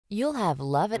You'll have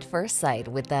love at first sight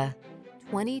with the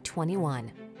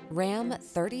 2021 Ram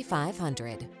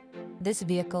 3500. This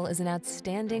vehicle is an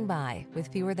outstanding buy with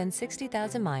fewer than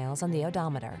 60,000 miles on the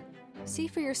odometer. See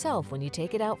for yourself when you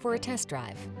take it out for a test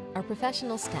drive. Our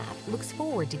professional staff looks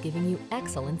forward to giving you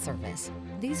excellent service.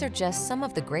 These are just some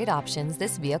of the great options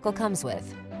this vehicle comes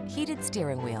with: heated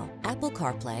steering wheel, Apple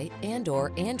CarPlay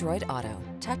and/or Android Auto,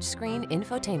 touchscreen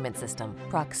infotainment system,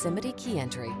 proximity key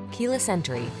entry, keyless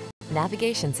entry,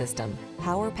 navigation system,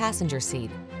 power passenger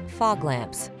seat, fog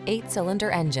lamps,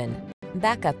 8-cylinder engine,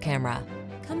 backup camera.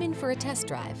 Come in for a test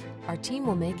drive. Our team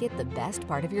will make it the best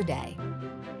part of your day.